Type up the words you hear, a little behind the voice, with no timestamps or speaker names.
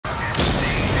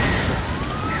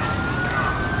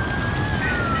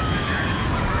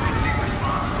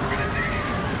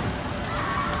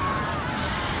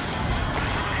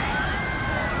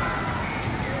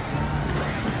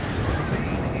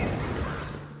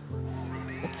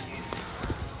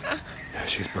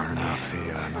she's burning up. The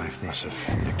knife must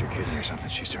have nicked her kidney or something.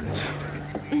 She's turning septic.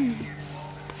 How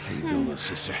you doing, little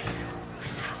sister?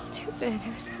 So stupid.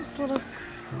 It was this little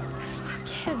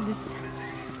kid. This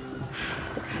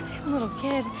goddamn little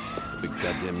kid. Big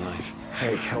goddamn knife.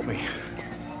 Hey, help me.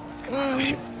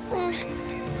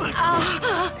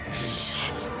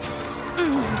 Shit. Your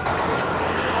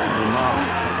mom.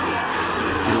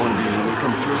 You want me when we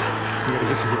come through? We gotta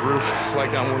get to the roof.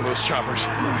 Flag down one of those choppers.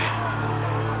 All right.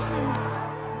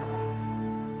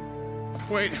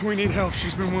 Wait, we need help.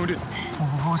 She's been wounded.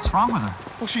 What's wrong with her?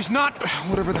 Well, she's not.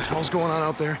 Whatever the hell's going on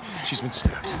out there, she's been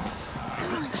stabbed.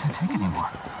 I can't take anymore.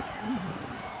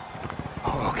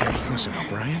 Oh, okay. Listen,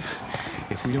 O'Brien.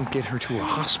 If we don't get her to a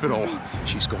hospital,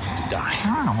 she's going to die.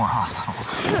 There are no more hospitals.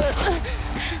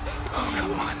 Oh,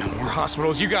 come on. No more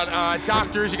hospitals. You got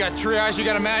doctors, you got triage, you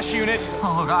got a MASH unit.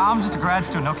 Oh, look, I'm just a grad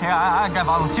student, okay? I got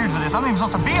volunteered for this. I'm not even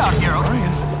supposed to be out here.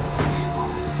 O'Brien.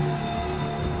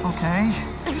 Okay.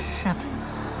 Shit.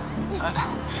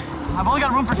 I've only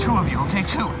got room for 2 of you, okay?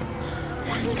 2.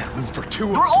 You got room for 2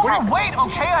 of You're us. overweight,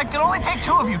 okay? I can only take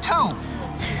 2 of you, 2.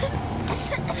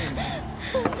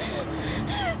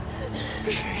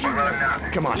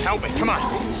 Come on, help me, come on.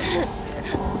 All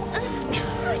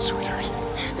right, sweetheart.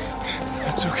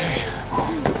 That's okay.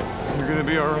 You're gonna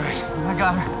be all right. I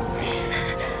got her.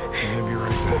 I'm gonna be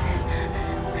right back.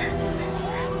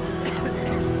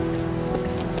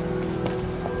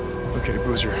 Okay,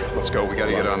 Boozer, let's go. We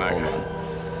gotta get on that Hold guy. on.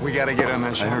 We gotta get on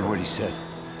that I ship. heard what he said.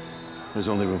 There's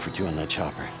only room for 2 on that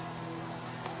chopper.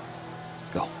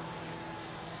 Go.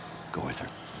 Go with her.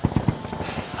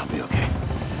 I'll be okay.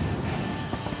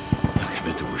 Look, I've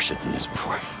been through worse shit than this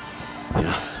before. You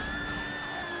know?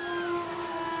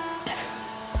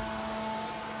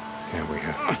 Yeah, we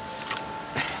have.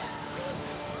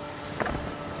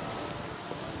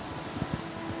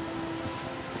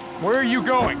 Where are you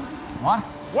going? What?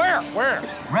 Where?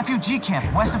 Refugee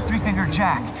camp, west of Three Finger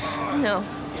Jack. No.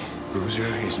 Boozer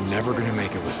is never gonna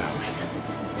make it without me.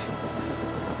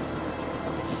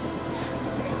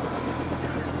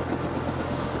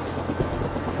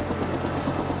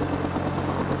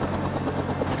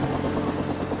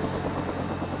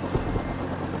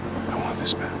 I want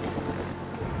this back.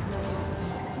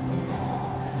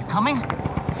 You coming?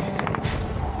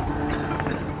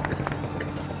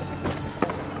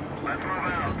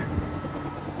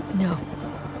 No.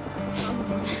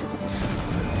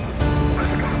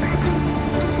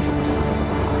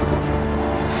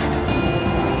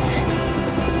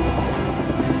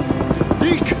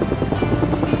 Deke!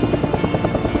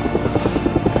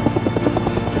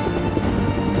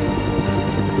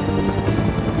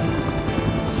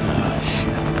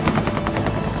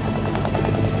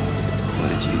 What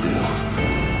did you do?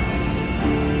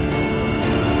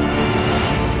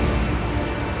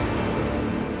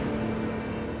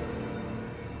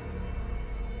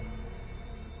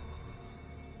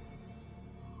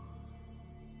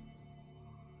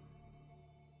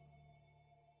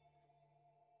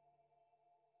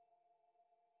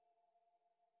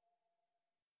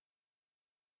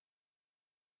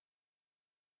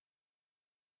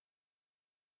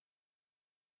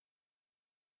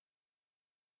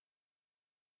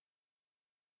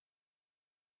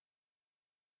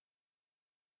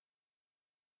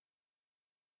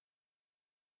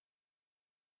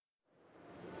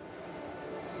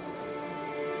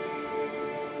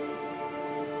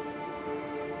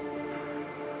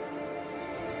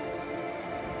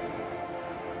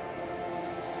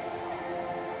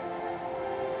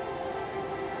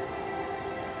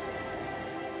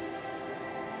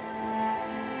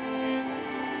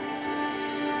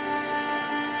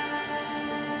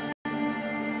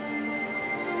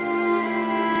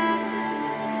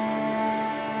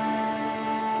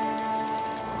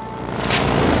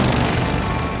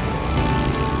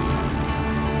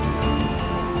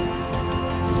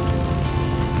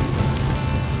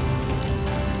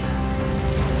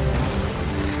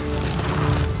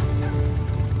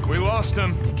 Lost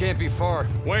him. He can't be far.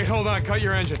 Wait, hold on. Cut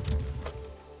your engine.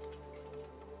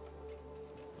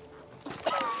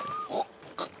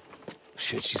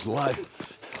 Shit, she's alive.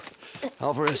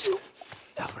 Alvarez.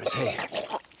 Alvarez, hey.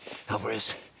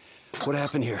 Alvarez, what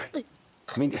happened here?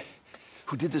 I mean,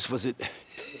 who did this? Was it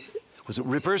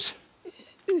Rippers?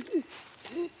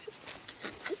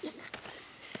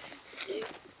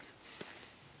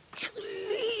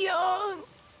 Leon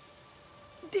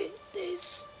did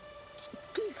this.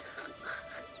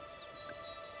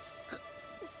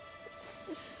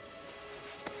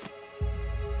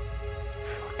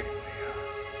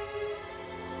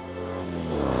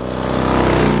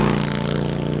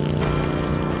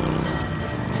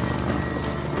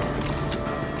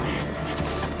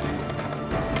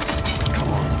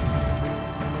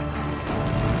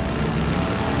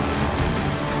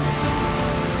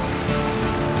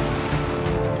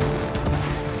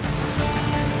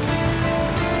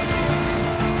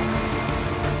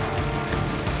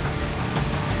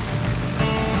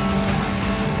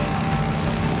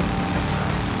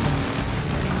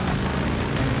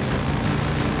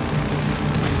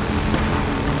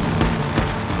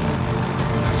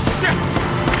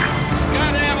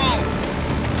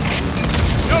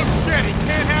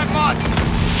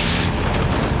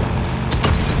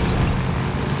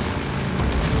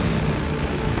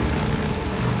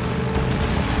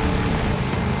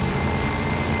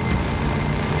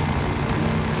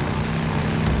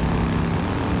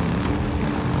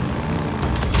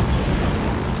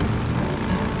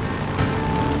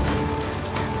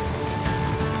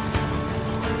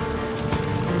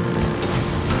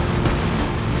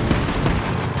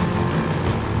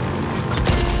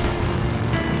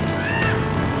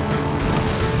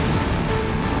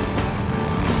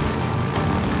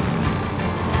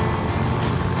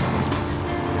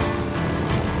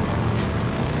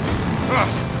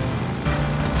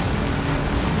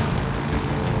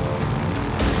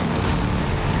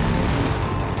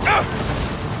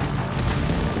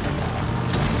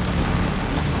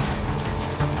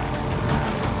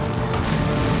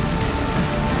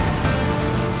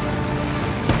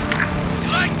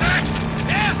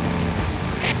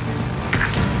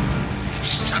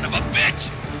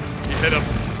 Hit him.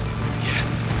 Yeah,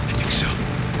 I think so.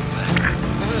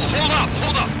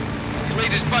 Hold up! He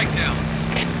laid his bike down.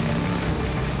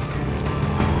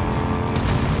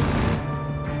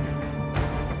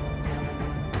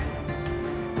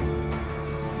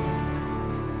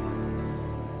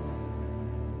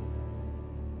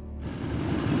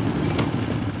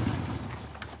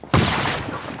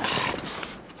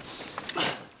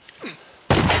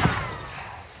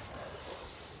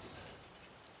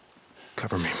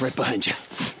 Cover me. Right behind you.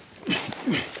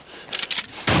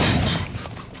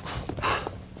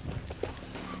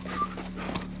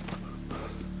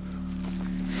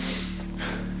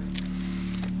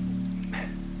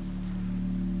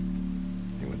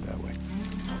 He went that way.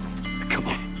 Come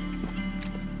on.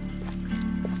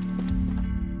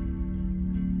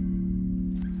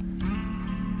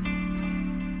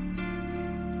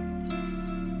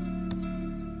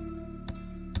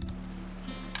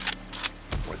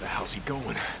 Where the hell's he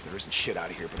going? There isn't shit out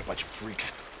of here but a bunch of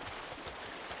freaks.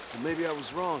 Well, maybe I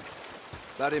was wrong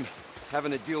about him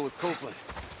having to deal with Copeland.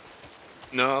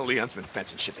 No, Leon's been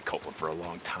fencing shit to Copeland for a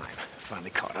long time.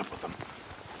 Finally caught up with him.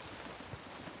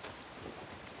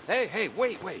 Hey,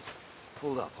 wait.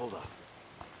 Hold up.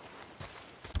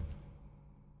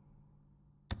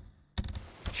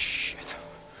 Shit.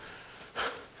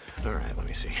 All right, let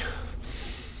me see.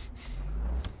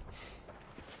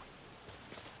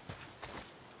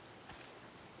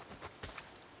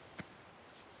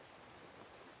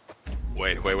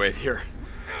 Wait, here.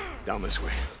 Down this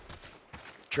way.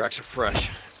 Tracks are fresh.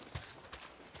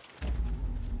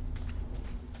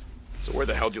 So where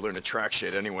the hell did you learn to track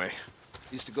shit anyway?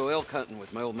 Used to go elk hunting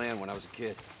with my old man when I was a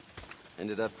kid.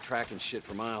 Ended up tracking shit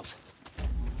for miles.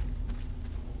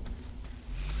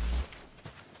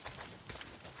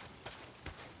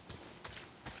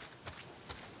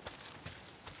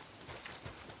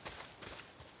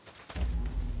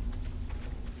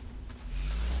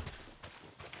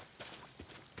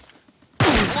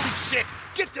 Holy shit!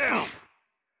 Get down!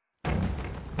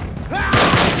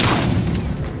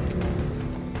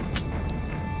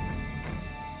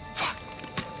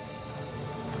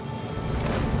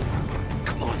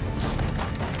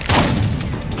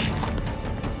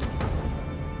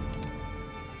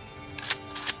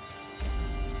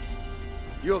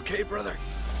 You okay, brother?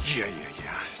 Yeah.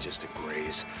 Just a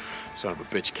graze. Son of a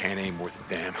bitch can't aim worth a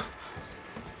damn.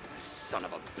 Son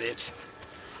of a bitch.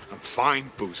 I'm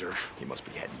fine, Boozer. He must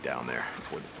be heading down there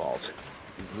toward the falls.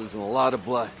 He's losing a lot of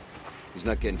blood. He's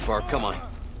not getting far. Come on.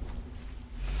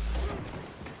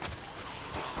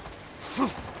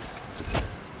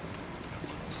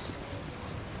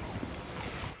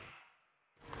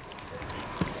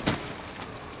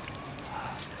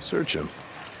 Search him.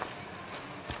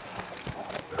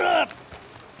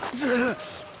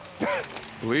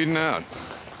 Bleeding out.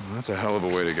 Well, that's a hell of a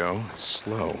way to go. It's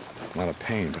slow. A lot of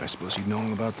pain, but I suppose you'd know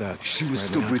all about that. She was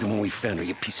still breathing when we found her,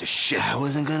 you piece of shit. I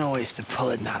wasn't gonna waste a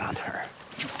bullet not on her.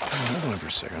 Hold on for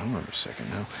a second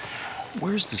now.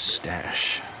 Where's the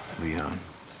stash, Leon?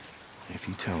 If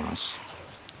you tell us,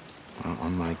 well,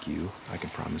 unlike you, I can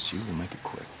promise you we'll make it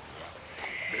quick.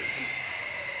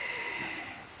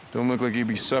 Don't look like you'd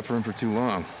be suffering for too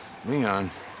long.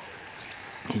 Leon,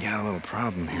 you got a little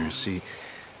problem here. See,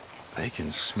 they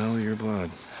can smell your blood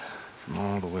from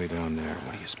all the way down there.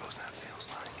 What do you suppose that feels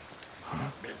like? Huh?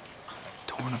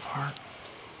 Torn apart?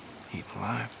 Eaten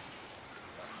alive?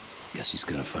 Guess he's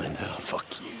gonna find out. Fuck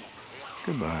you.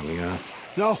 Goodbye, Leon.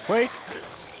 No, wait.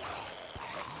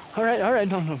 All right,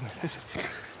 no.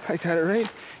 I got it right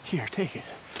here, take it.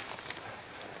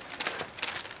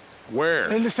 Where?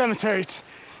 In the cemetery, it's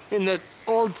in the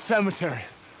old cemetery.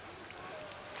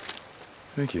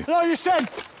 Thank you. No, you said.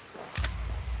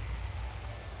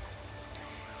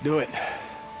 Do it.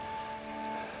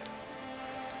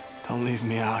 Don't leave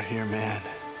me out here, man.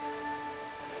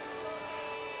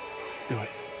 Do it.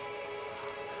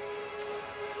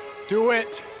 Do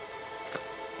it.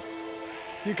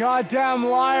 You goddamn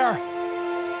liar.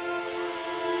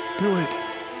 Do it.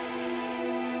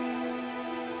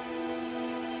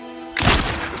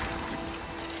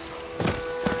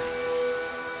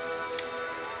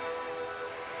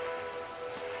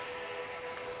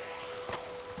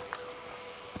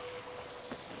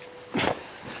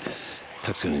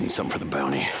 Tuck's gonna need something for the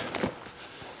bounty.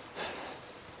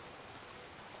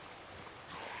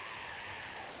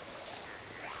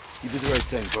 You did the right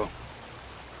thing, bro.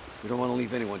 We don't want to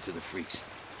leave anyone to the freaks.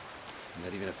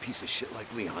 Not even a piece of shit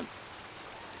like Leon.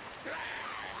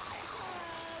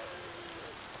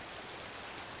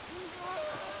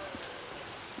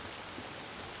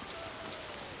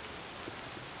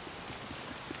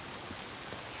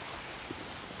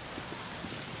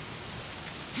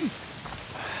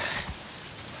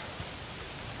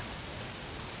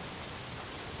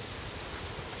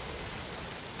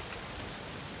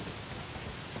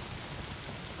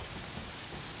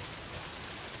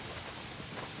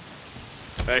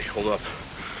 Hey, hold up.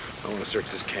 I want to search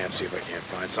this camp, see if I can't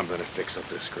find something to fix up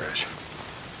this scratch.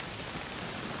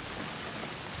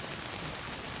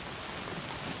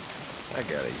 I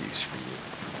got a use for you.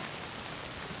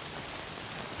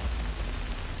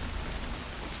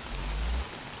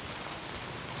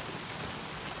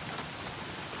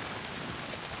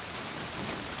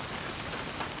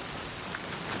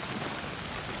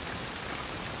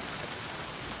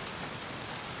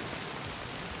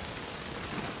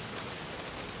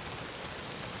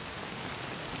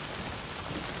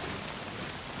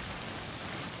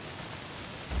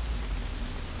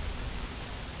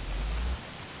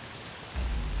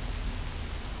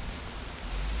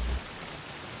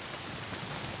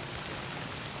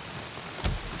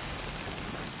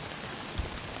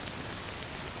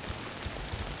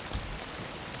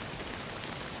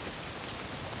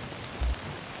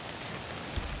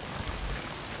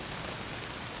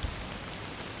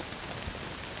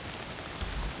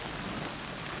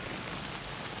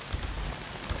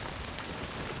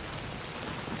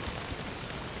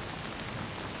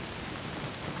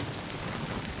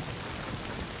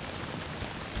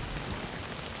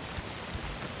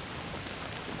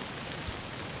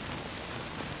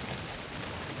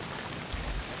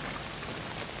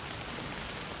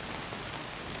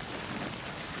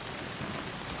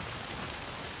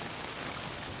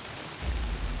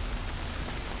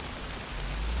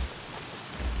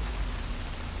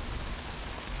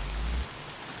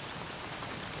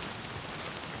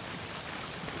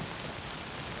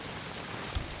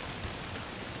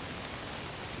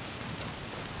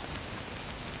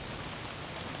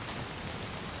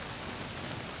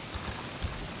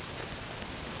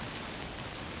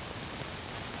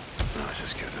 I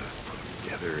just gotta put them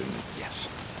together and yes,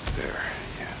 there.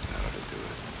 Yeah, that ought to do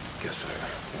it. Guess I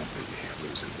won't be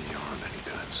losing Leon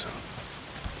anytime soon.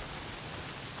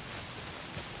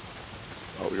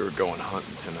 Oh, we were going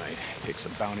hunting tonight. Take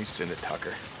some bounties into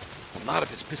Tucker. Well, not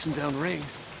if it's pissing down rain.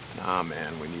 Nah,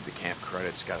 man, we need the camp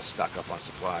credits. Gotta stock up on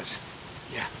supplies.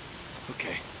 Yeah,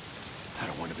 okay. I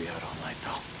don't want to be out all night,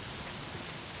 though.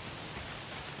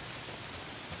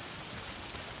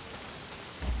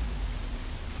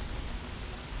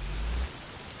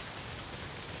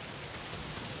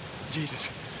 Jesus,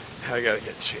 I gotta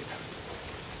get in shape.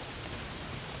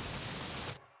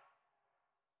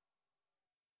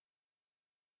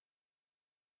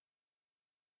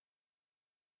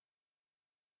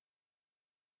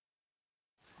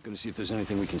 Gonna see if there's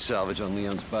anything we can salvage on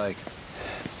Leon's bike.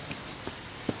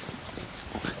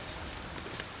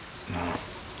 No.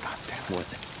 God damn it. What?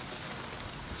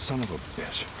 Son of a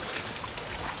bitch.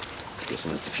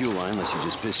 Guessing that's the fuel line, unless you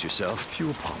just pissed yourself.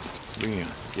 Fuel pump. Leon.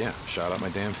 Yeah, shot out my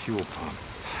damn fuel pump.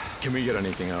 Can we get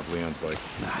anything off Leon's bike?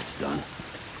 Nah, it's done.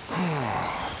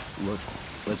 Look,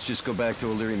 let's just go back to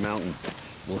O'Leary Mountain.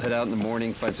 We'll head out in the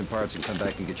morning, find some parts, and come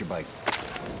back and get your bike.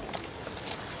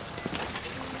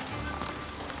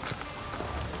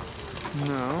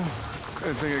 No.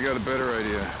 I think I got a better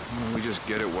idea. Why don't we just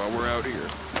get it while we're out here?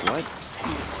 What?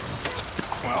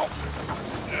 Well...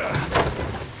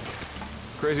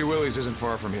 Crazy Willie's isn't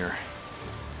far from here.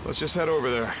 Let's just head over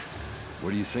there.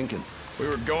 What are you thinking? We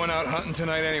were going out hunting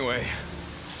tonight anyway.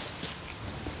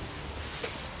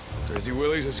 Crazy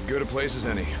Willie's is as good a place as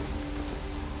any.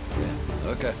 Yeah,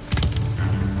 okay.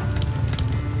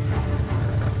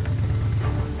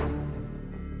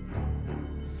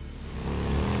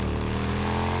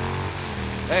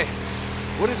 Hey,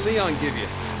 what did Leon give you?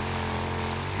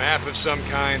 Map of some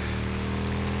kind.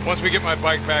 Once we get my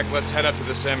bike back, let's head up to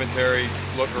the cemetery,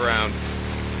 look around.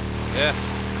 Yeah,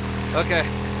 okay.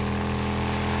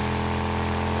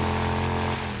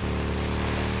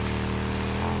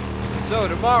 So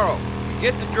tomorrow, you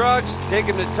get the drugs, take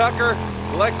him to Tucker,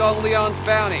 collect all Leon's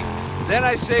bounty. Then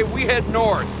I say we head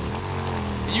north.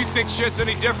 You think shit's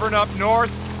any different up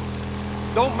north?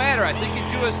 Don't matter, I think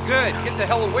it'd do us good. Get the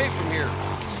hell away from here.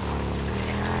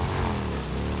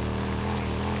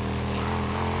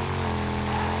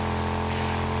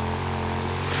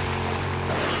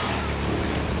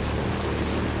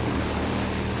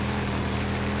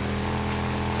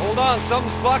 Hold on,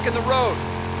 something's blocking the road.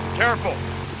 Careful.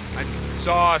 I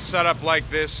saw a setup like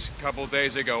this a couple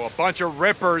days ago. A bunch of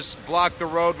rippers blocked the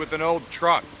road with an old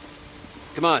truck.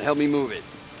 Come on, help me move it.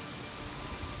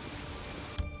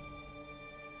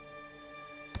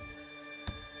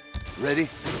 Ready?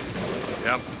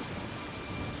 Yep.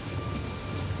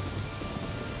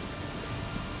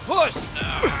 Push!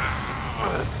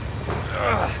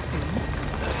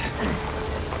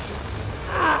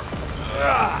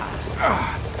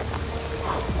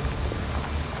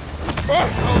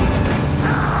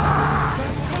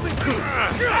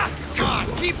 Come on,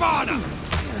 keep on him!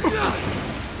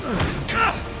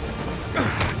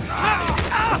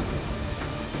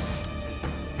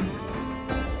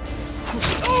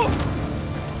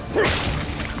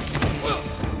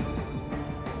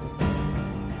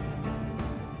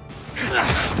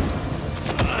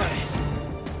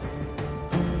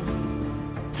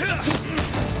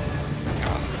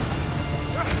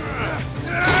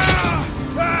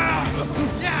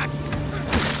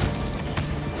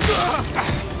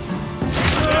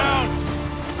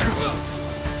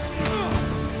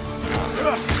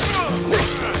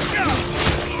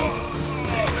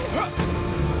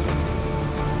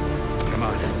 Come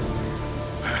on.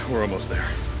 We're almost there.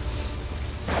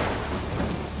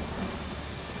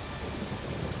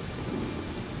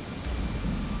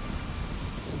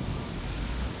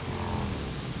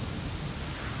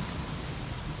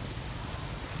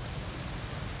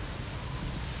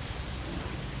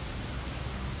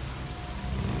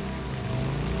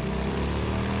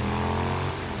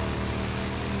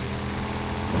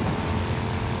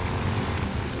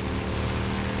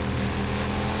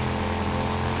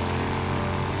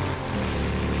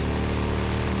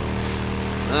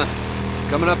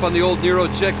 Coming up on the old Nero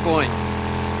checkpoint.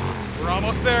 We're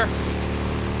almost there.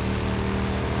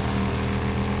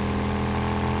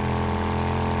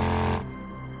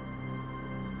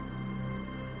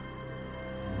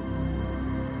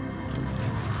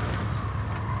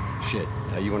 Shit,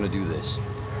 how you want to do this?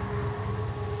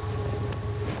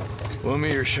 Loan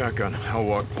me your shotgun. I'll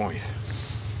walk point.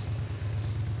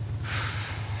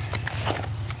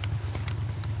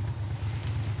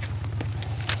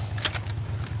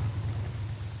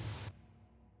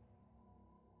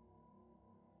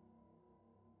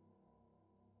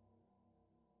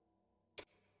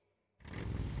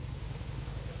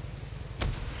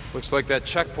 Looks like that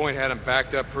checkpoint had him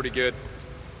backed up pretty good.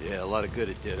 Yeah, a lot of good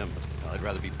it did him. I'd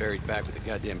rather be buried back with the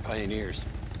goddamn pioneers.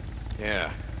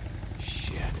 Yeah.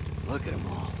 Shit, look at them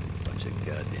all. Bunch of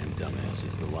goddamn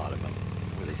dumbasses, the lot of them.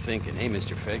 Were they thinking, hey,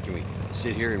 Mr. Fed, can we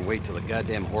sit here and wait till a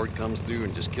goddamn horde comes through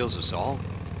and just kills us all?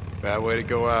 Bad way to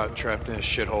go out, trapped in a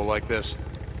shithole like this.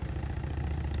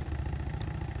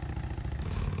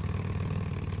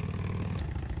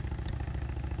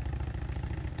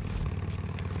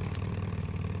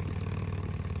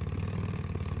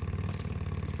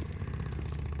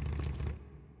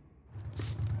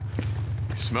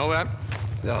 Smell that?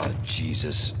 Oh,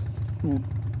 Jesus.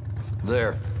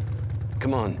 There.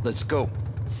 Come on, let's go.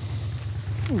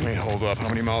 Wait, hold up. How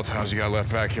many Molotovs you got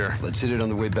left back here? Let's hit it on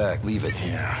the way back. Leave it.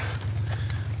 Yeah.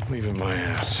 Leaving my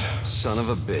ass. Son of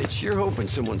a bitch. You're hoping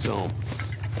someone's home.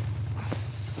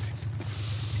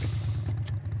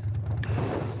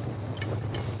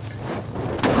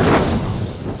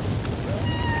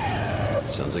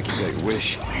 Sounds like you got your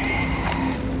wish.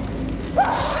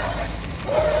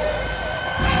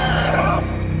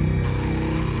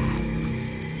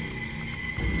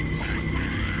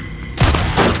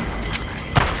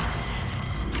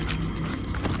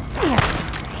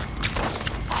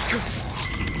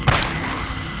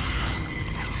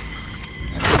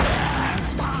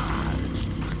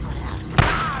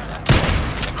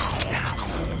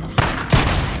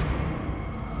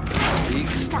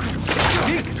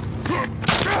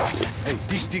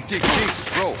 Hey, dig.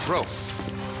 Bro. I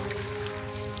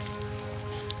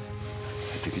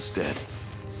think it's dead.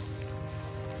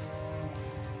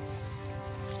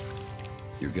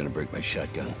 You're gonna break my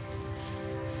shotgun.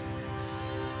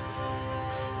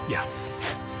 Yeah.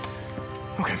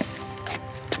 Okay.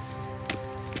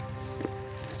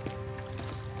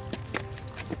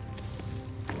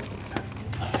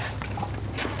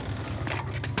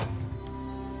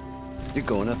 You're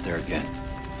going up there again.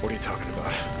 What are you talking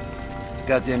about?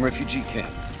 Goddamn refugee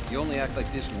camp. You only act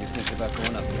like this when you're thinking about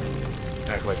going up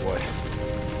there. Act like what?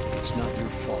 It's not your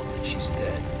fault that she's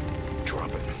dead. Drop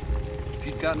it. If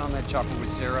you'd gotten on that chopper with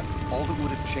Sarah, all that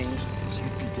would have changed is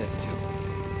you'd be dead too.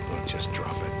 Look, just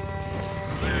drop it.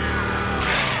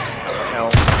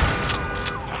 Hell.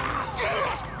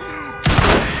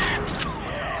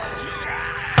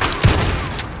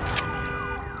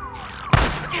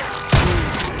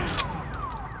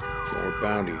 More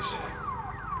bounties.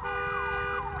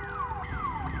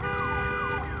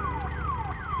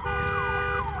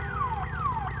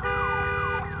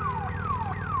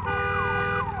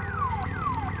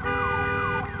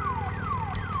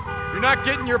 not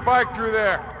getting your bike through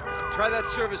there. Try that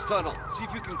service tunnel. See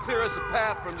if you can clear us a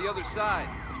path from the other side.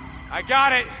 I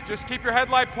got it. Just keep your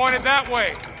headlight pointed that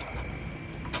way.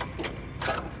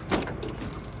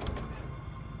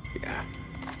 Yeah.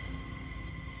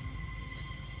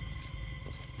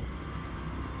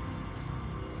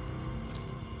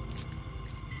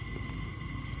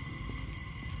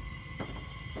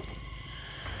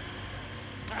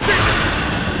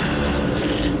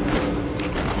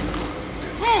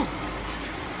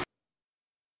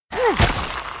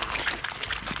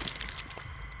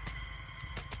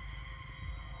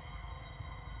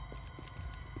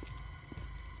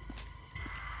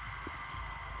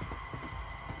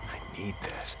 Need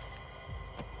this.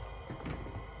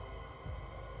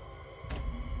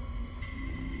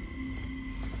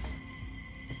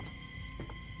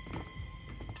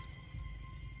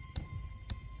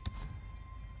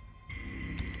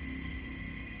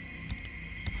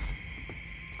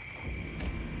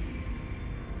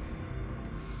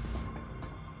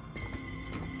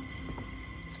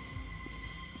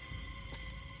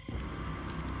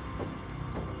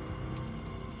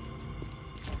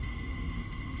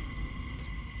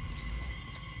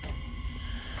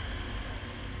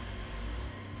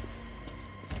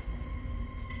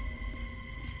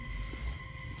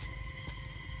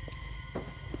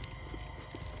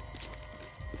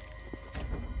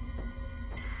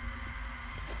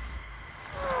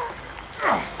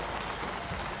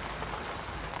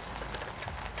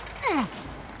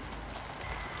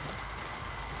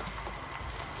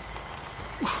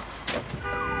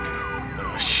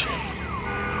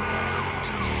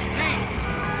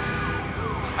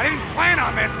 I didn't plan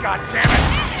on this,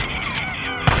 goddammit!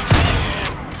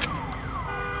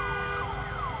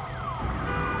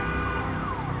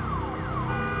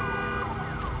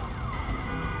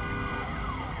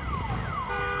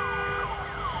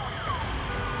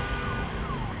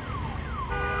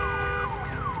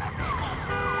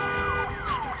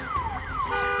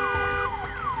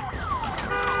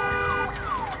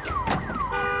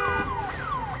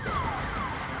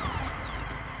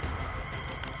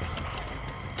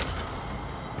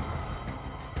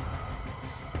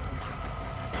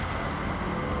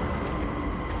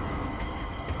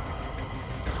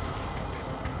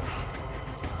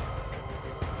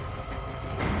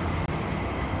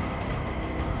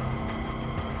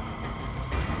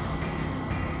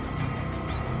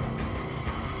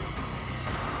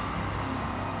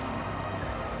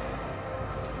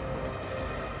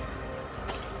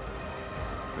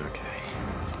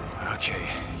 Okay,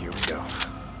 here we go.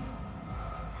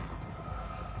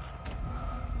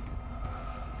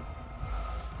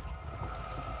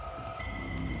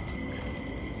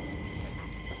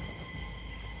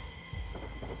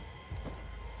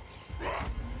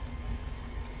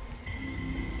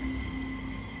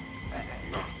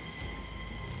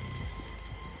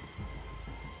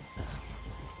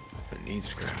 I need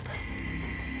scrap.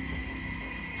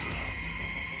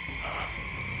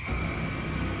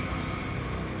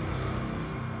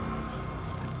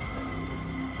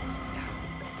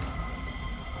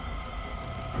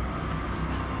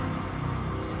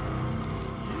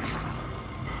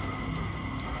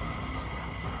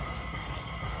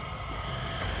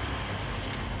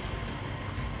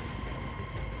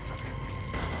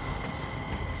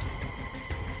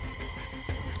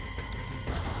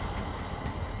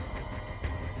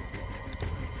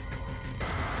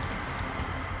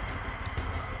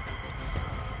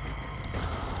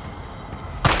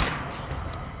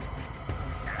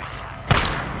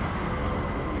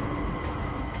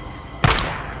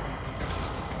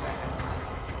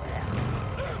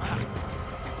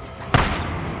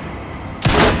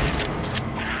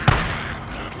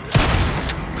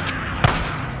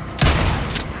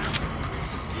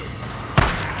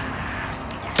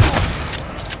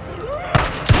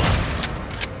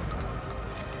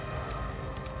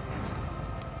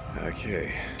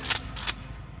 Okay.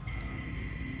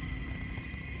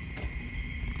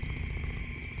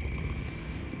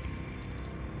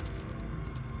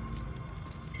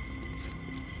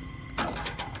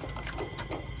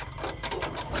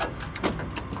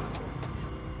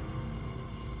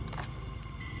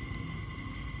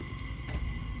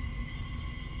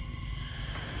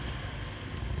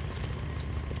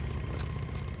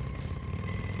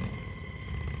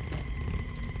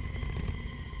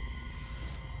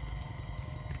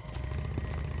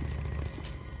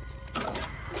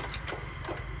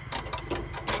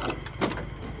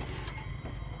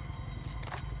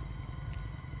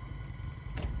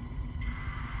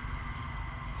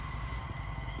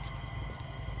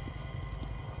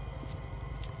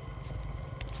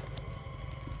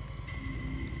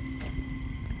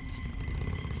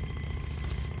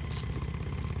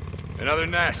 Another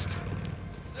nest.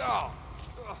 Oh.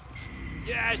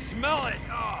 Yeah, I smell it.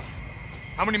 Oh.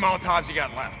 How many Molotovs you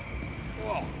got left?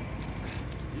 Whoa.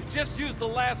 You just used the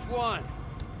last one.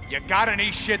 You got any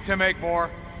shit to make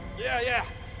more? Yeah.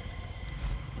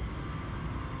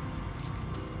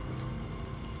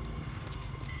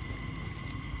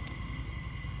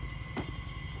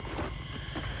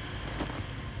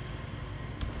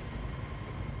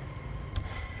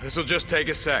 This'll just take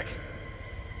a sec.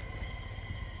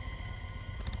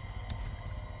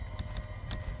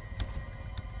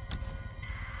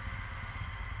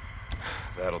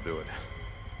 That'll do it.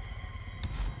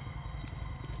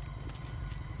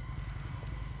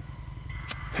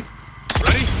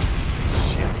 Ready?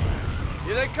 Shit.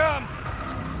 Here they come.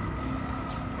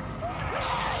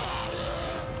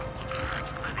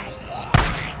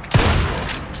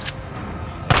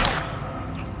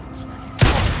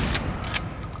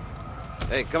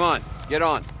 Hey, come on. Get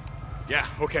on. Yeah,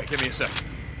 okay, give me a sec.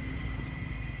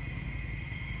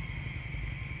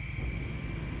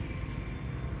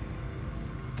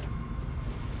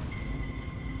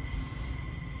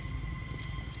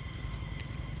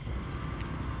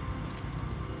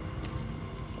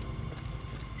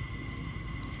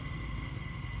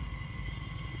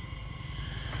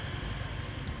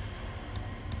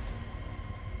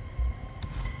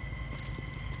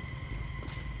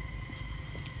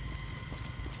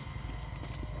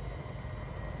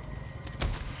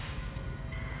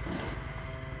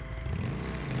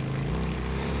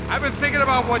 I've been thinking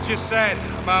about what you said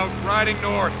about riding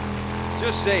north.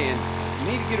 Just saying,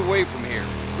 you need to get away from here.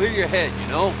 Clear your head, you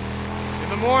know? In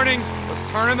the morning, let's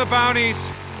turn in the bounties,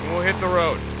 and we'll hit the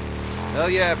road. Hell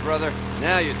yeah, brother.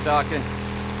 Now you're talking.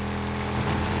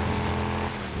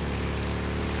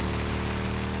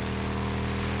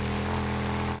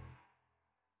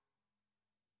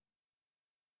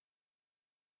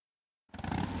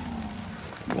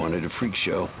 Wanted a freak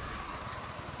show.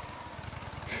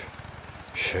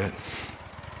 Shit.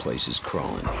 Place is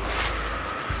crawling.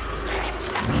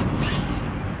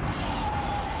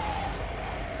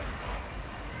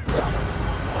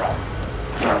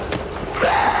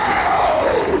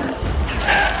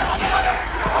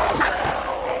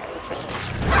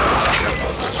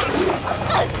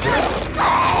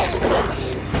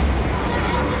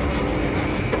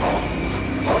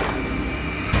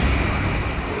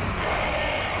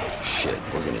 Shit,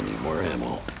 we're gonna need more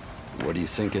ammo. What are you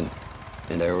thinking?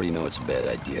 And I already know it's a bad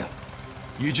idea.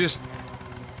 You just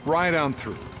ride on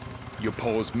through. You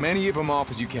pull as many of them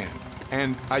off as you can.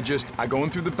 And I go in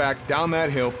through the back, down that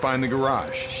hill, find the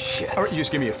garage. Shit. All right, you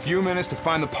just give me a few minutes to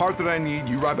find the part that I need.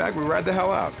 You ride back, we ride the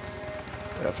hell out.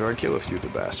 After I kill a few of the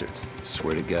bastards.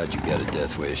 Swear to God, you got a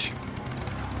death wish.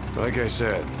 Like I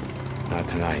said, not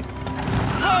tonight.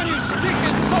 Come on, you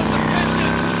stinking sons of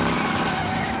bitches!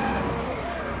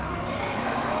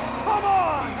 Come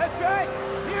on! That's right!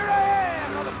 Here I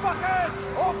am, motherfuckers!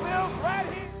 Oakville's right